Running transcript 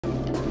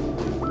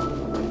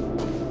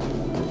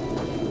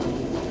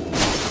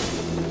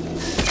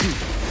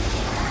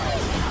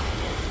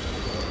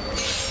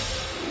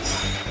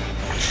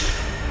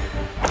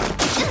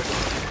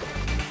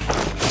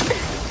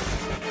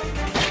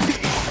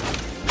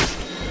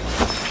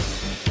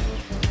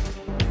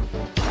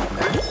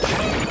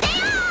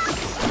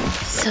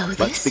So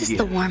this is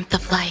the warmth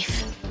of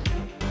life.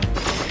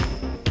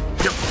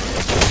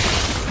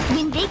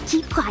 When they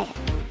keep quiet.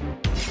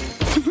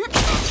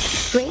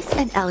 Grace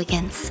and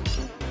elegance.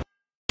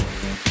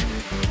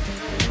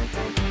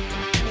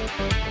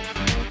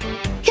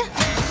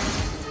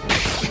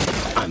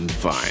 I'm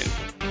fine.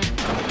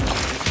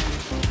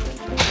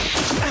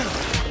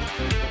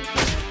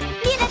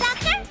 Need a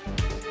doctor?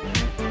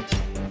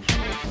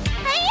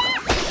 Hiya!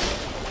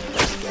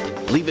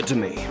 Leave it to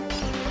me.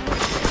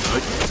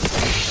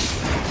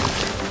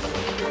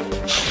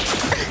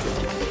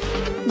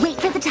 Wait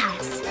for the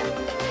tiles.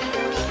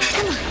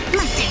 Come on,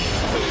 my turn.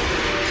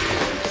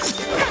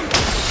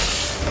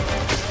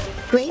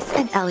 Grace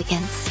and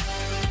elegance.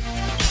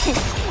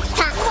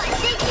 Top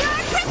what's in your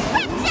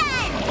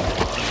prescription?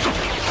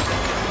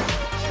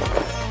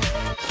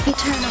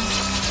 Eternal.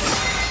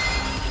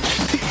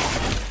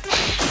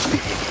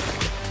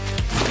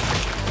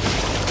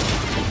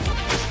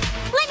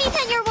 Let me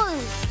tend your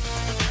wounds.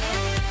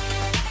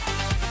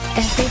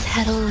 Every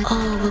petal and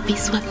all will be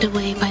swept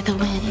away by the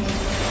wind.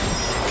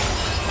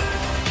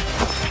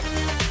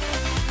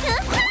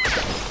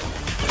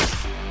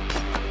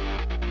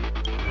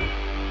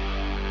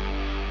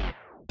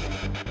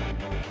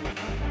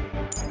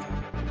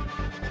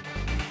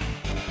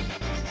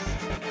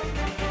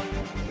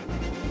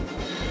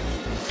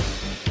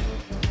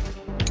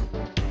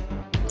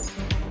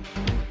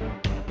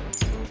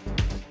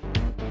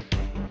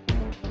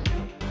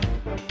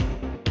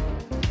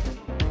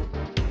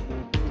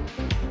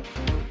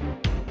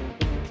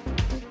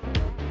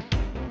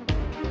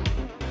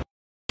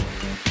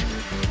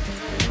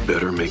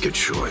 Better make a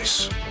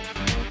choice.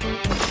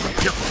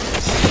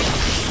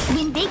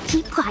 When they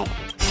keep quiet.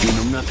 You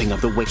know nothing of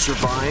the way.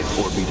 Survive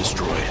or be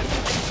destroyed.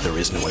 There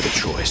is no other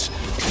choice.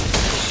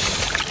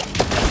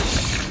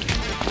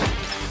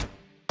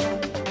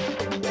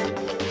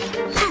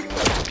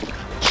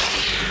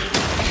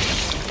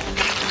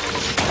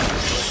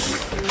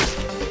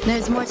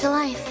 There's more to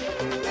life.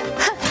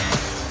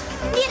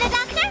 Need a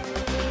doctor?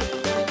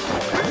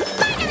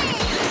 Finally!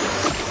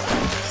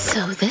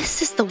 So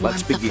this is the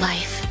warmth of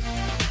life.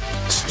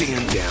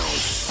 Stand down.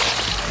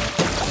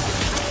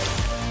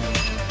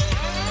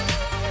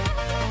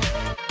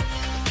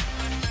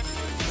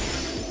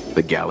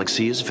 The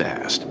galaxy is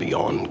vast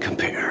beyond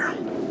compare.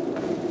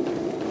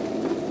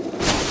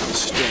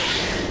 Stand.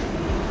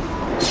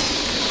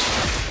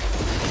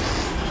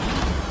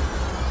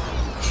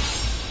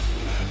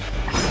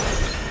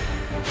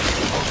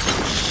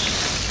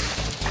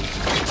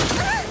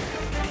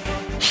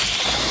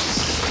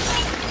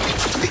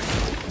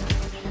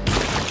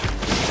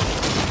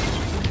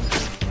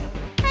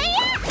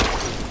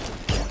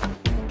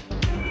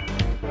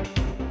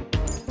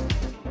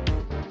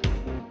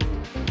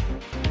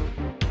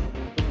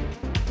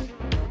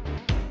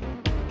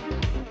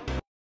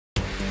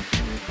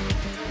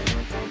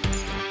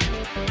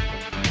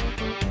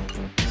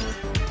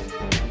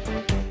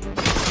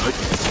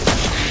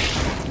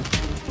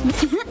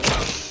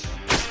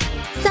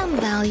 Some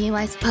value,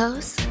 I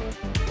suppose.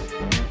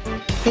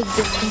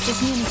 Existence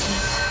is unity.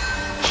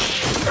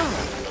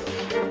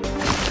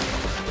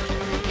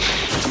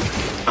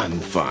 I'm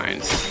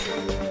fine.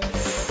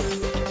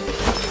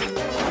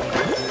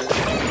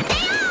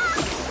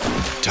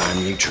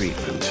 Timely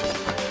treatment.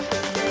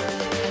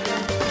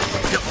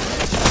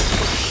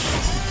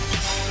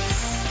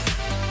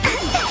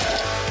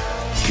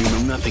 You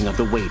know nothing of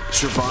the weight.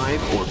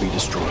 Survive or be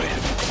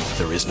destroyed.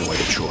 There is no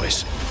other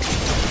choice.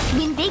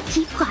 When they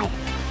keep quiet.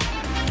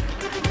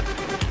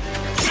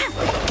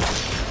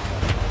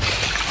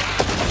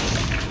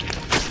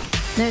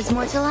 There's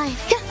more to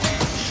life.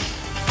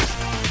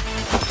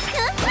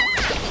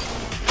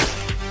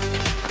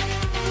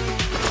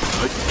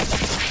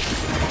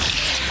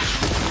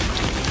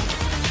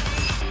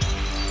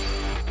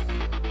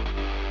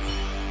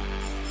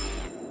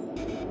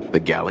 The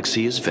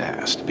galaxy is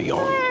vast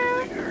beyond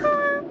compare.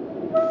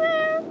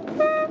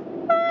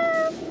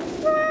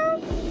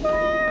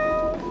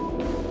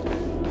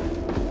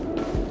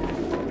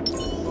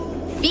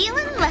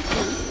 Feeling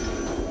lucky.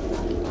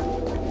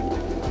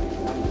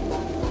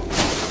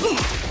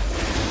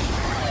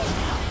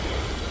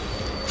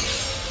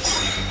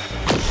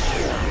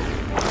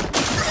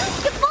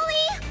 Good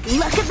bully!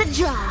 Look at the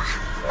draw.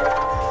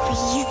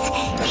 Please,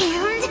 and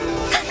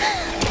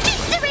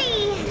victory!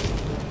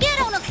 You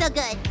don't look so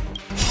good.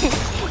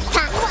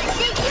 Top what's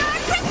in your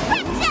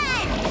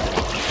prescription?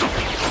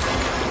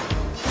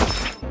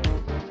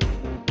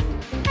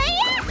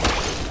 Hiya!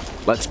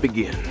 Let's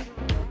begin.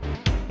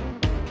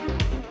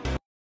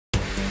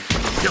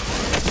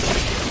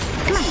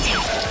 My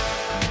turn.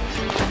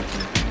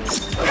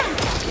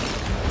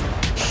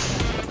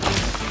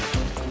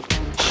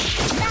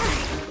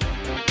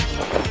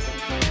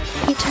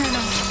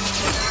 Eternal.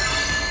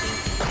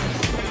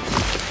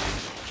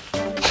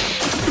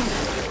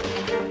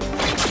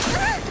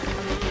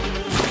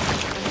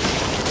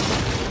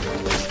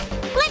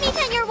 Let me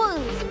tend your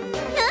wounds.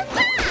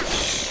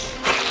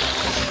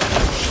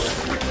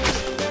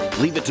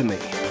 Leave it to me.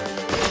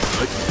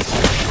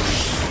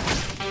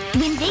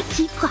 When they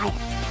keep quiet.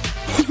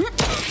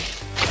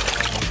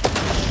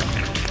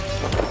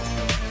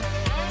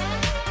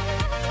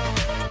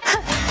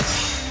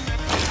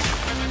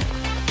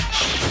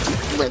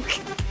 Luke.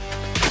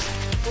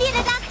 Need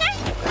a doctor?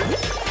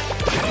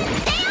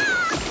 Stay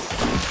off!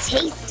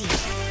 Tasty.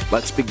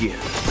 Let's begin.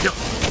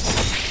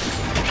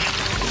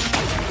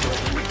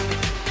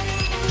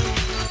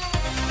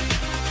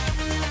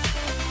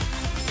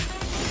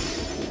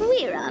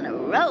 We're on a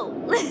roll.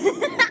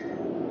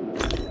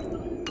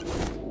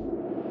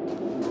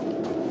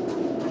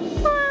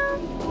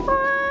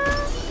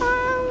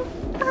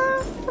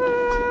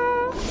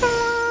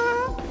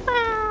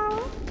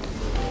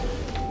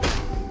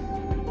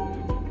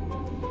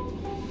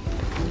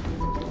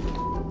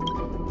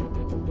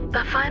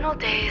 The final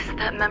days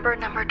that member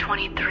number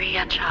 23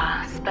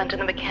 Echa spent in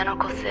the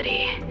mechanical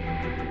city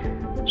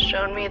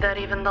showed me that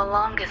even the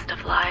longest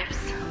of lives,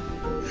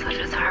 such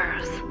as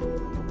hers,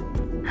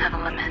 have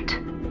a limit.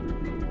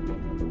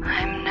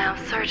 I'm now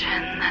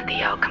certain that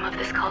the outcome of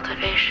this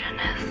cultivation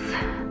is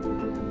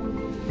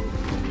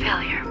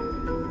failure.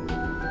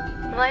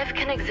 Life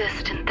can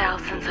exist in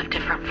thousands of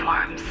different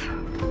forms,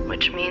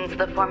 which means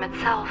the form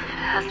itself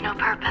has no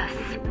purpose.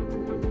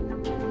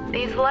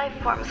 These life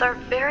forms are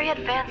very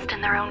advanced in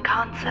their own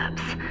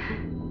concepts,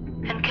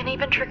 and can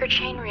even trigger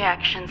chain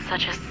reactions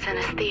such as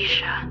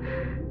synesthesia,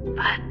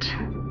 but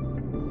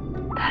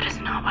that is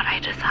not what I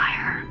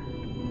desire.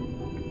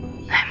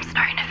 I'm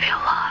starting to feel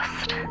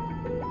lost.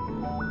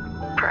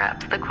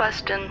 Perhaps the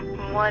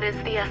question, what is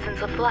the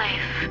essence of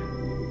life,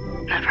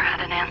 never had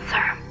an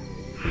answer.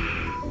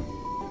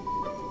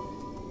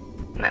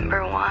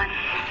 Member 1,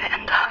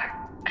 Xandar,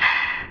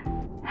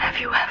 have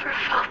you ever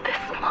felt this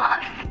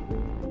loss?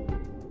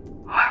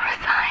 Or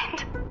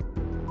resigned?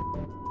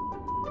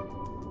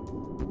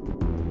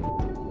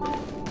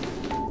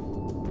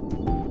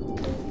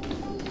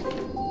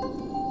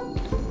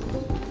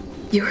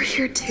 You're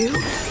here too?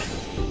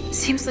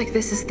 Seems like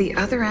this is the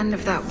other end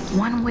of that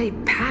one-way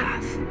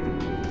path.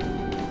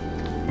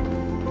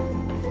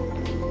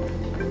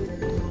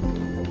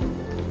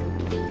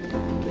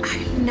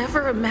 I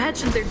never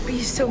imagined there'd be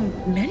so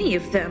many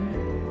of them.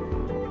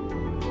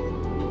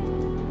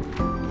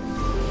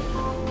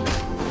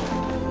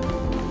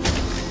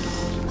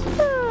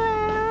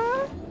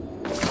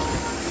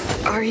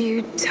 Are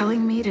you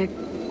telling me to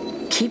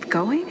keep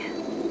going?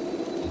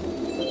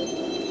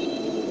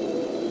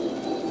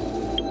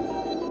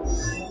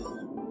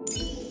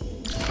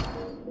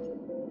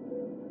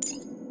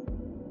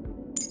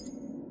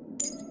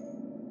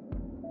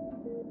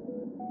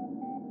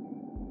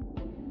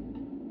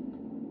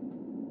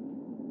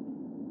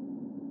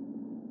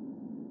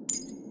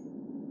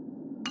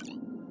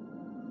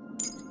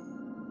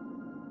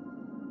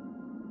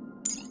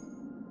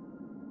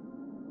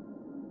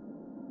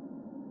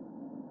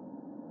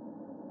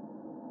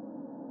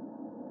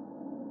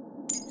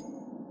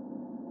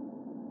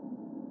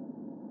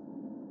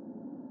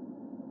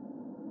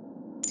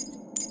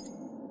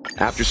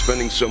 After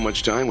spending so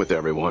much time with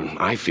everyone,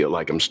 I feel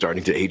like I'm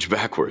starting to age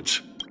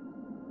backwards.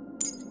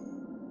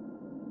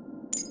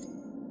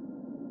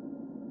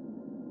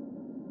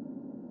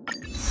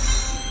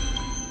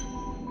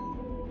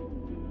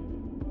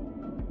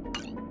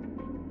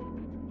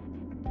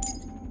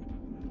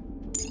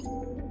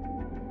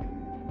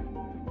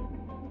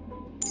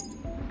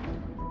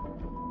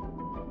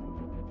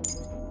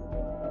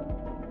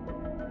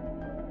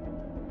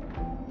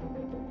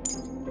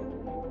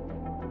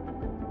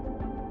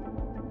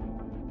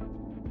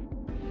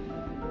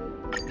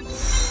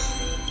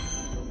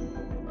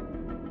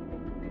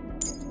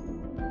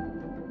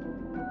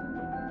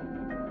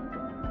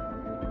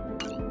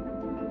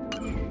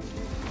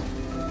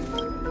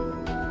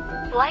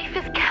 Life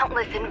is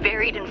countless and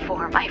varied in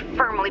form. I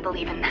firmly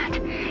believe in that.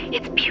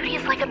 Its beauty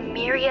is like a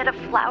myriad of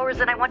flowers,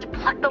 and I want to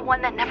pluck the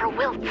one that never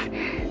wilts.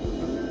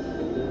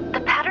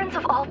 The patterns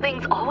of all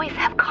things always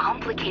have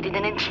complicated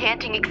and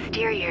enchanting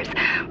exteriors,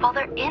 while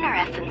their inner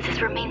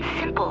essences remain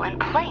simple and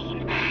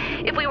plain.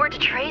 If we were to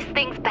trace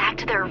things back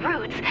to their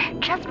roots,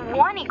 just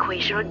one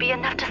equation would be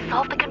enough to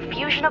solve the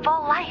confusion of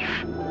all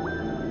life.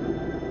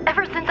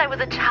 Ever since I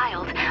was a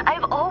child, I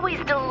have always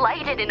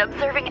delighted in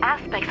observing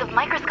aspects of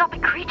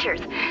microscopic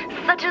creatures,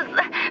 such as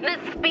the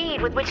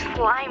speed with which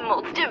slime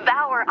molds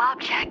devour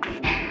objects.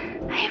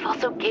 I have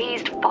also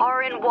gazed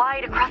far and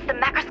wide across the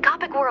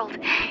macroscopic world,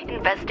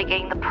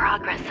 investigating the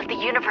progress of the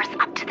universe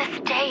up to this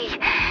day.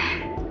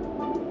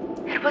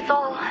 It was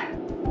all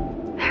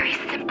very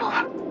simple.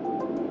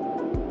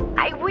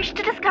 I wish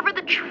to discover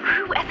the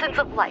true essence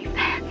of life,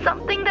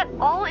 something that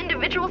all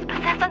individuals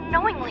possess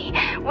unknowingly,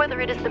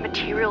 whether it is the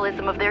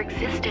materialism of their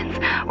existence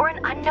or an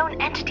unknown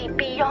entity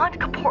beyond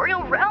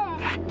corporeal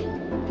realms.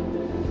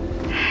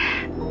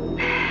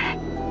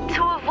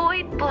 To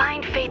avoid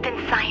blind faith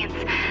in science,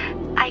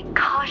 I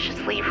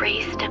cautiously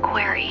raised a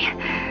query.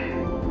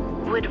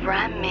 Would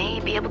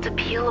Ram-May be able to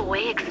peel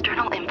away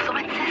external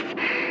influences?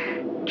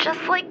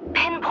 Just like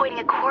pinpointing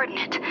a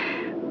coordinate,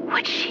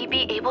 would she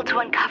be able to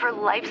uncover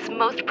life's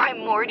most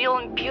primordial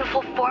and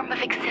beautiful form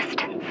of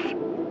existence?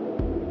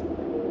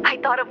 I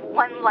thought of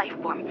one life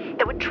form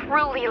that would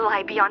truly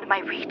lie beyond my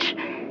reach.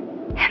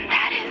 And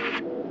that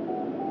is...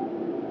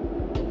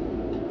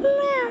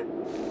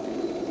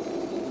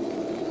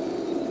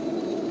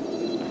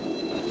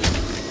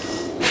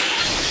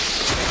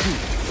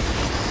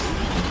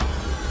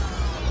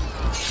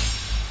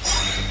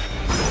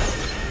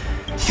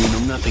 You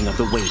know nothing of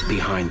the weight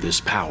behind this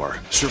power.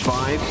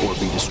 Survive or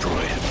be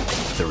destroyed.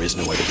 There is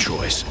no other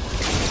choice.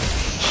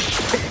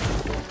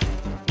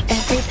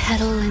 Every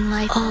petal in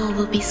life, all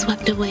will be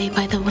swept away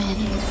by the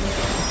wind.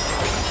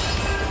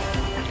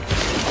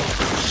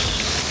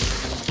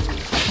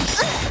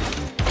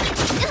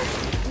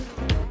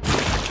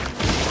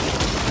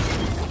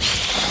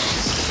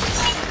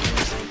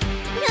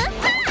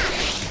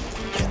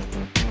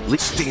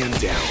 Let's stand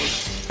down.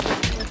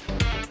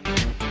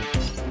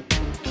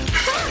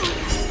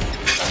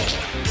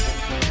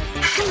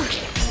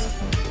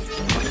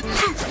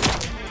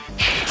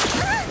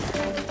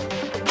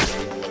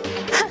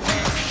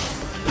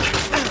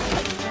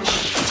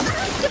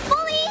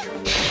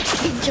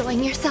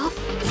 Enjoying yourself?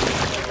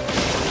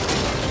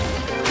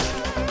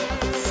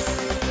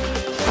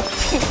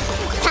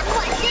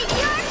 What's in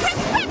your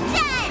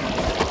prescription?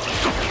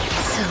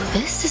 So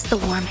this is the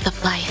warmth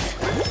of life.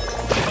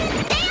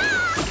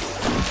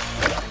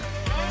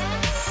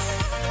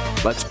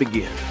 Let's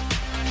begin.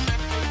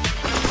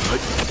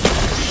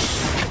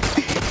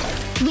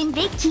 When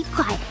they keep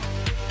quiet.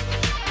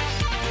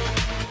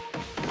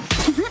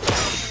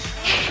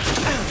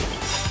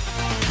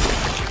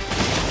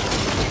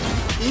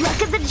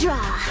 Luck of the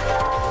draw.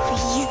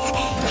 Freeze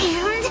and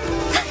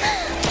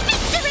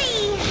victory!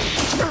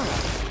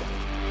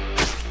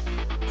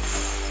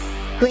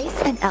 Grace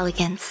and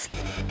elegance.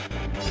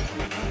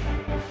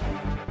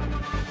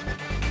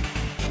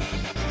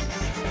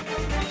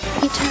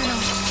 Eternal.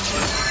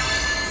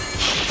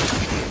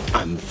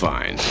 I'm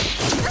fine.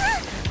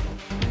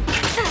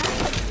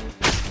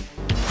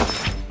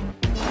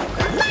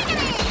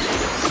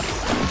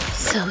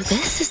 So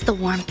this is the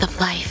warmth of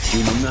life.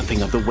 You know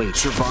nothing of the weight.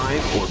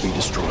 Survive or be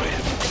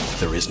destroyed.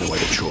 There is no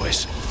other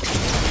choice.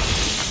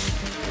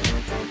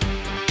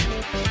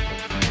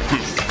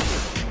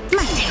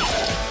 My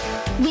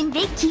turn. When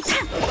they keep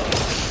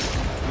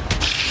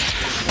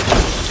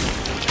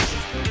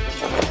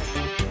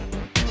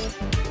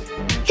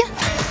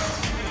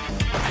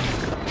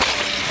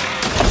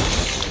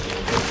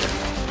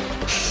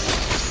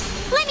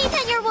let me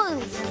pet your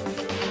wounds.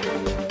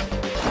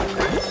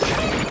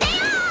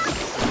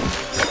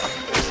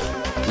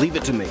 Leave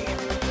it to me.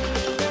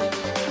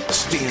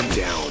 Stand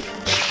down.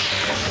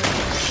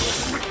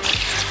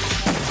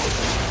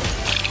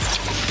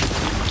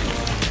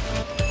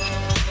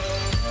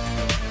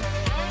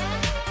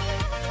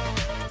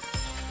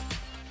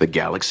 The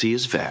galaxy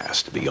is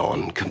vast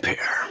beyond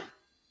compare.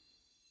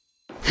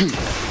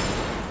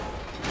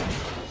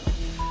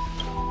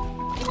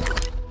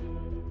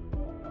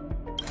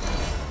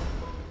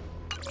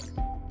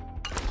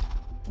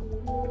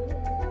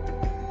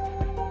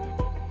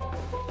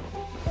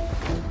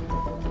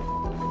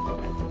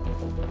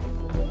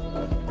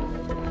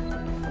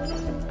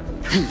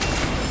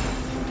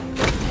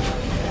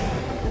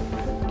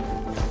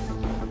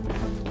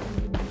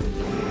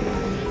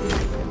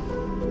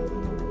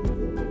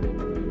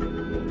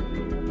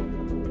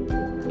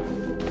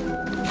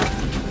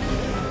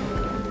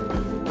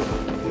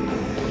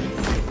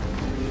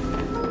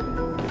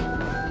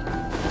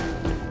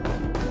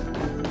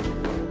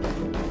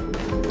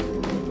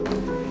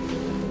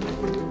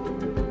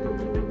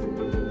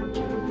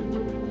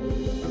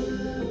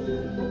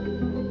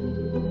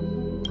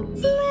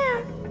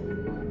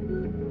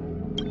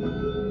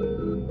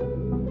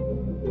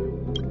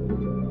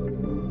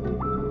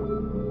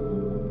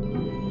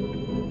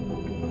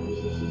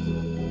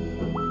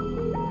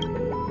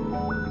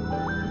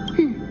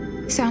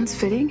 Sounds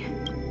fitting.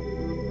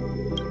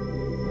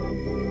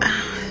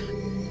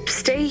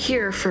 Stay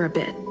here for a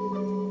bit.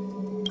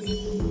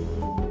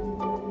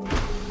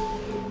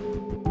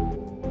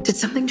 Did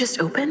something just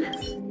open?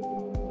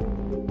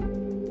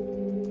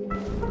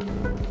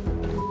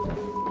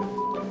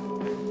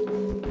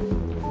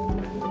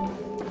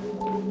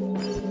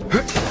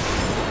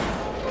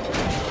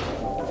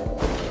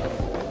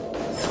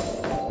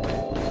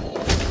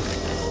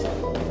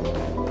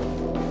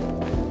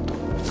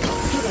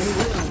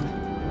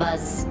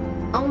 Buzz.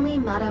 Only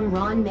Madame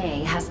Ron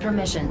May has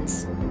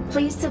permissions.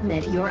 Please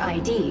submit your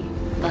ID.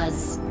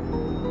 Buzz.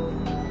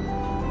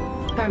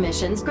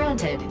 Permissions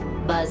granted.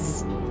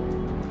 Buzz.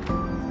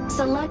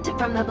 Select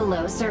from the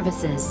below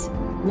services.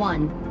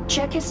 1.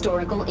 Check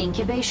historical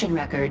incubation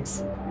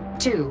records.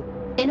 2.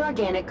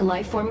 Inorganic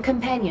lifeform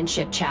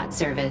companionship chat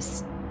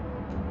service.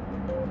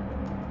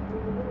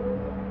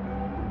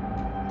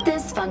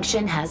 This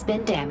function has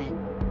been damaged.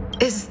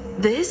 Is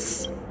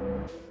this?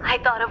 I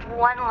thought of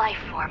one life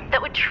form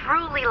that would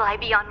truly lie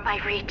beyond my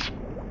reach.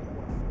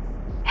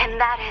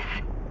 And that is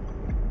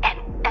an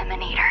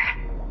emanator.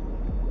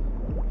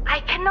 I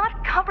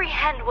cannot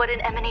comprehend what an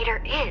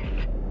emanator is.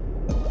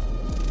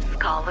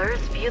 Scholars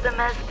view them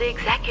as the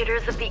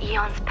executors of the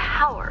Eon's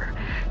power.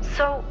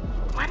 So,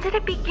 When did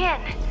it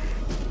begin?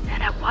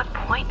 And at what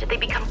point did they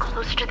become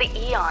closer to the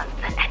eons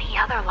than any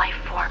other life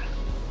form?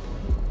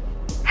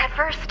 At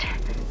first,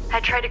 I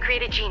tried to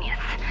create a genius.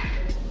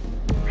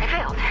 I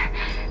failed.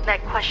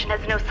 That question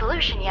has no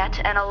solution yet,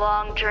 and a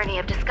long journey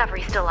of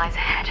discovery still lies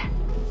ahead.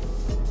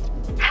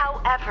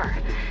 However,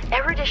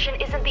 erudition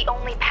isn't the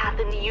only path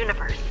in the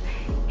universe.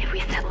 If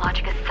we set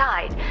logic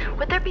aside,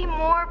 would there be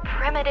more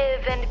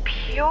primitive and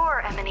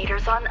pure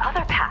emanators on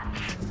other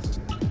paths?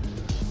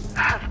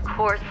 Of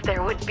course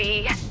there would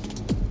be.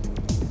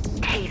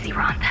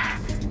 Tazeront.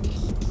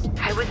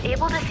 I was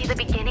able to see the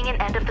beginning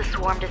and end of the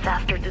swarm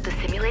disaster through the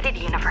simulated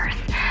universe,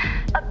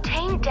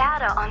 obtain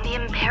data on the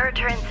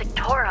Imperator and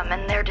Sectorum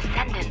and their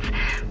descendants,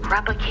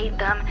 replicate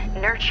them,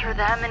 nurture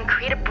them, and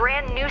create a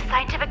brand new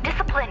scientific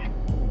discipline.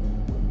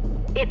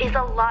 It is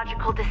a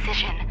logical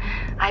decision.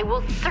 I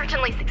will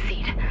certainly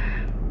succeed.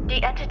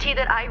 The entity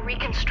that I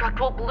reconstruct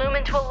will bloom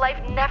into a life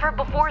never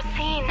before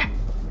seen.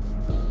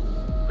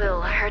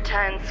 Will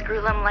Herta and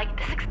Screwlum like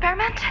this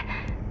experiment?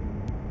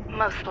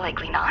 Most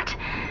likely not.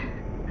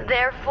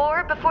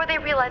 Therefore, before they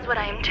realize what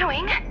I am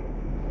doing,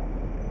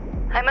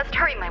 I must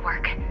hurry my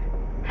work,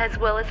 as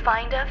well as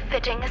find a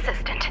fitting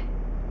assistant.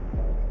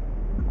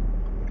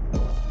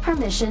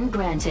 Permission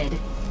granted.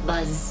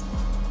 Buzz.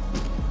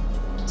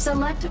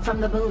 Select from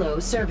the below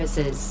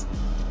services.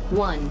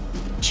 1.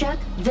 Check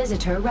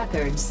visitor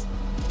records.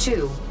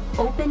 2.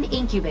 Open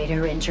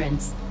incubator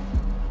entrance.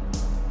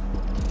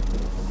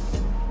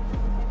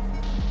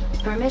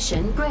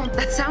 Permission granted.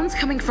 That sound's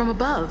coming from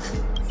above.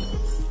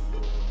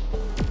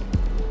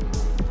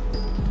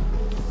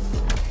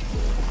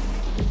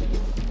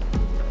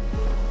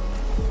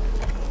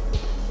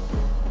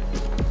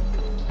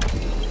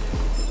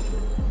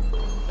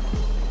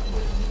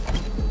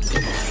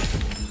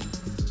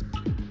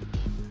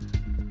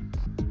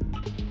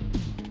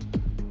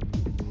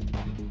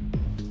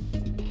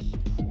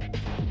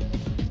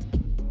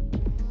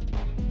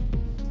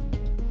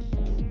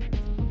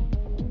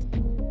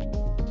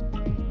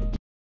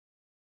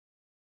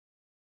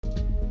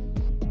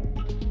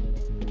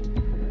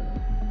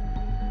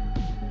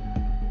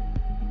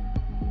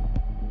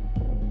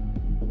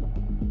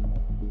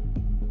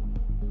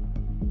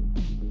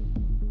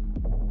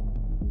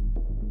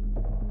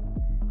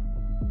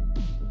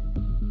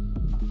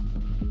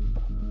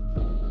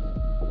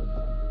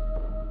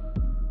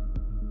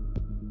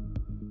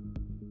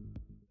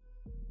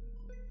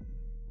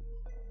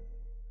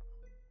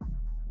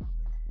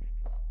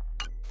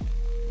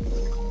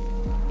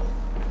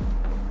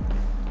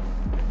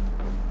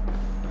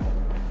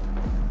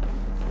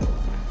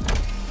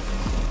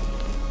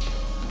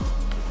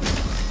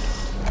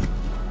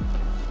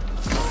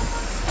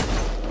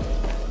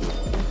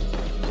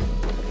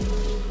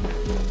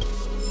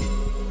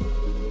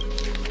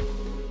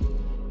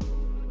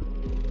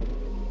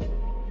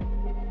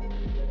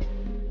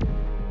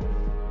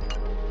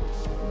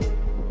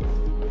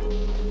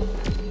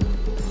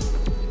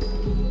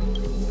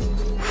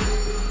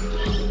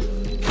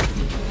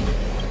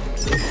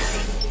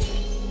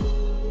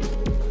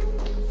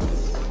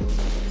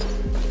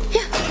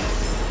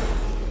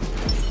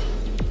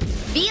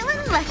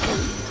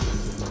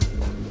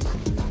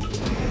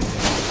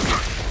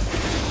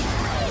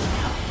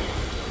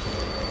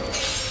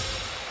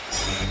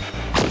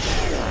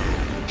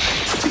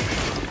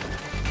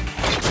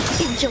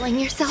 Enjoying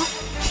yourself?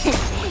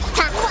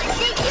 Time what's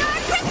in your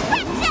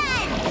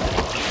prescription!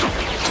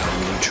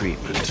 Timely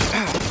treatment.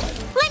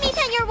 Let me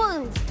tend your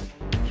wounds.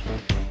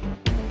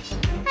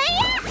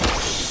 Hi-ya!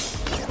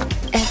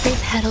 Every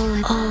petal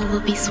and all will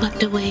be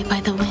swept away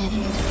by the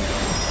wind.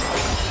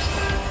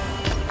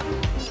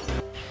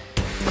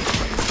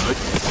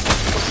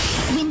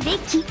 When they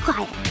keep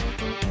quiet,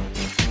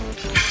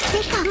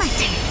 they got my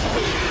turn.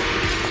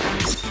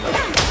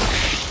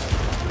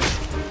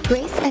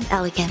 Grace and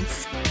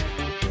elegance.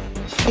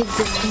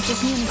 Existence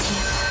is unity.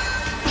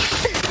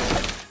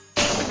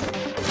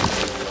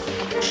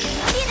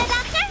 You the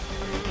doctor?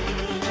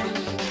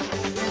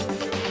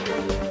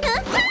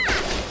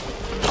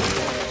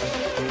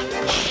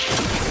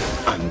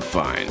 I'm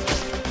fine.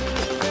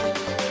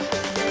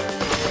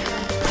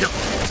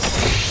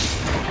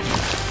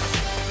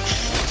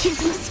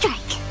 Choose me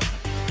strike.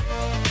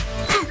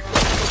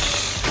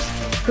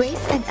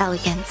 Grace and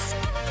elegance.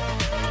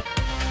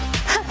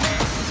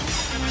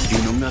 You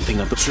know nothing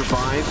of the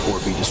survive or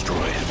be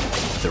destroyed.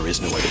 There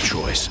is no other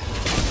choice.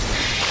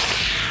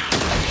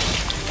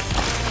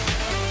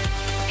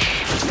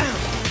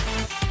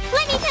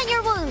 Let me tend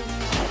your wounds.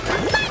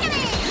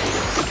 Vitamin!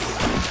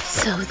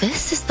 So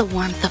this is the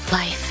warmth of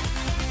life.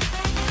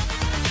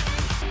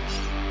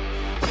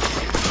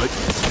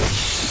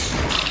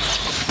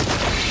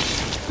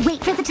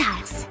 Wait for the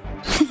tiles.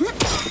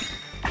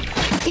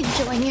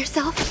 Enjoying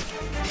yourself?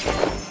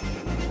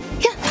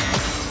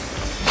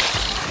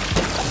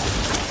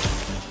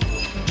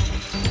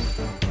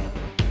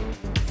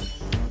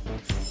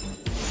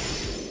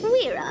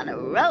 We're on a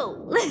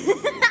roll.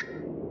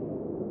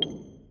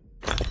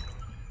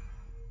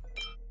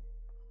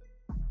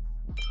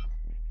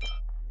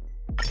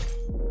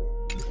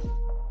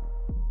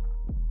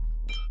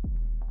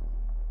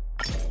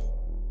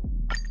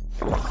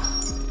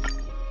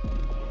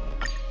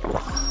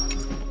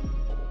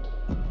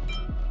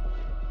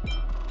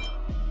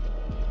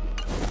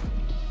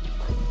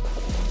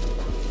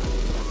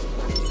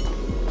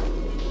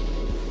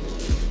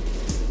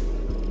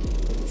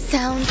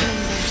 Sound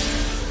lingers.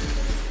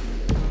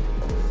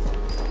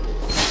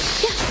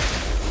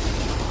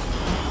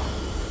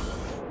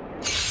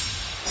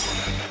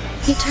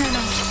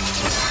 Eternal.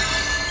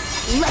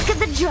 Look at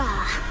the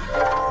draw.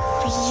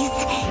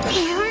 Freeze and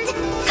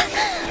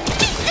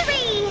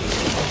victory!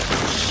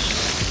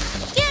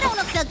 You don't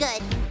look so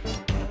good.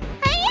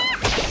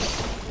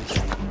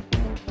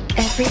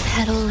 Every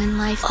petal in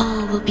life,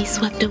 all will be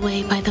swept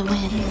away by the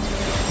wind.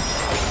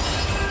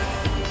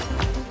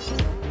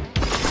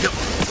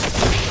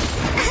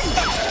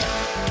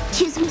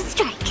 Choose him to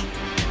strike.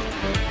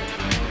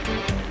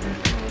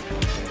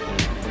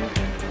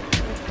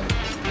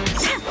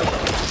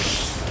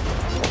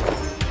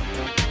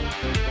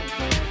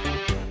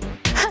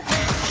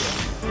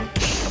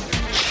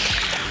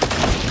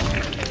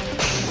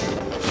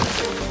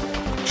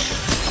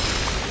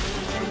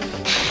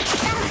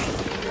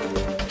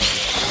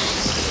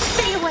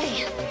 Stay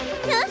away!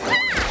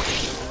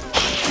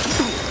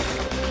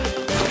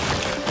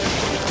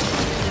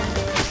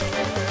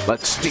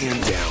 Let's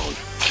stand down.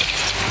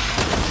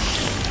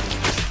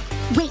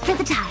 Wait for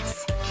the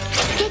tiles.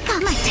 It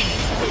got my turn.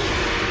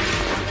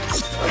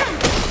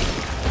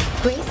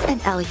 Grace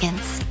and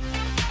elegance.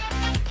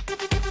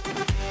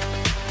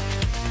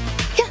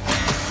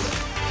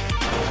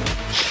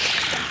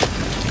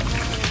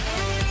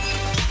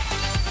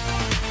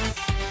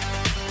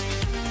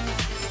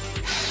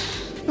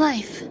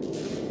 Life.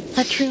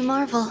 A true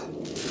marvel.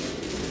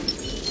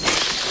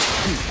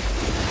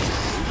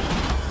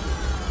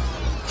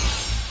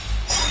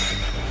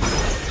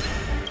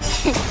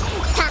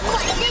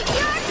 What is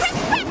your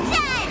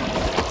prescription?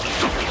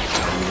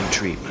 Timely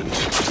treatment.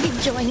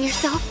 Enjoying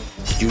yourself?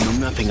 You know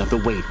nothing of the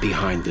weight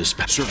behind this.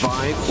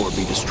 Survive or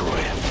be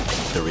destroyed.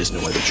 There is no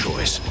other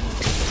choice.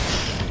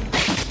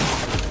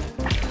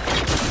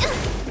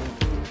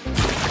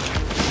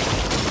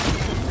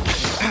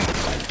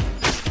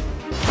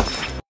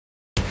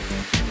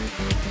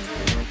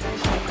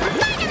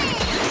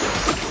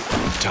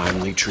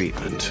 Timely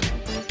treatment.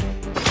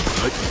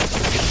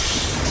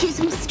 Choose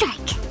him to strike.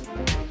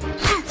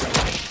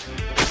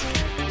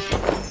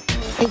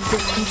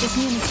 Existence is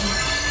unity.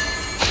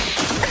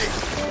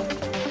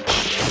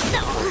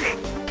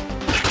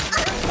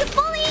 You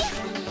bully!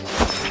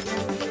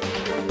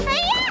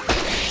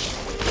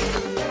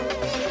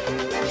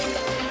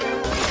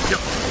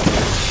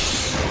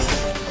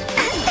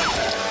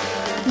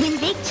 When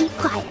they keep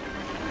quiet.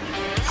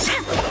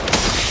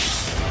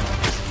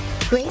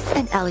 Grace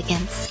and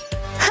elegance.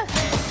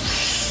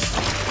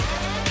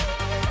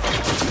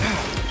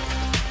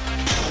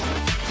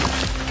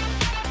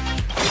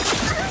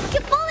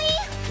 You bully!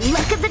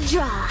 Look at the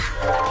draw.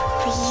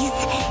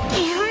 Freeze and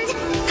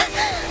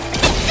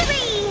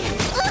victory!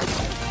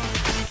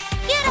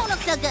 You don't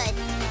look so good.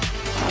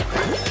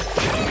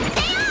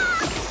 Stay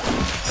off!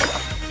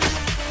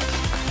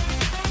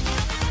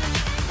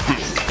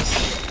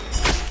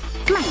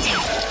 My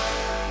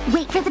turn.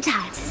 Wait for the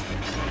tiles.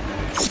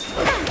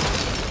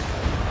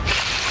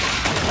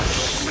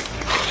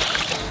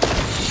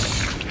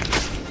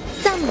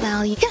 Some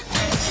value.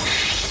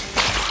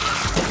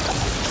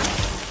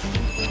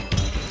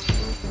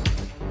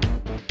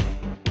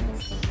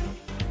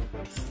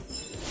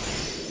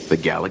 The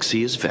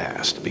galaxy is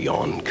vast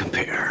beyond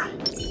compare.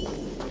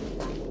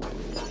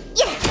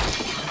 Yeah!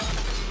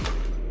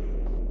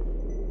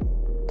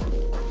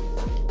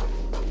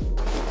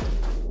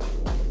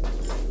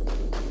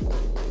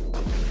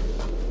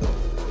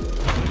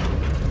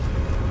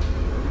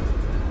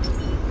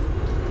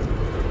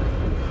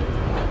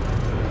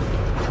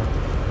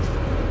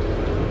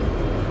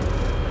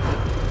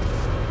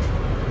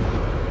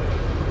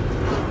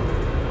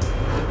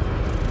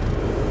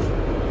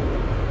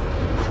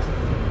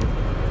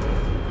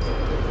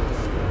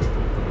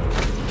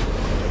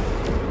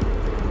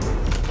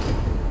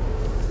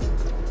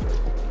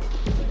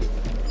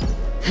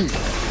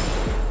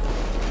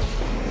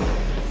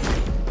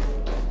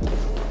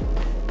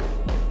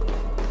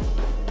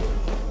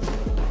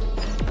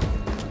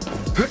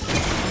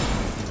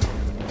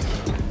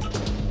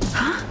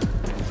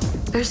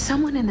 There's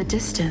someone in the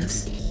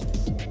distance.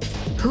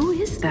 Who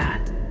is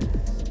that?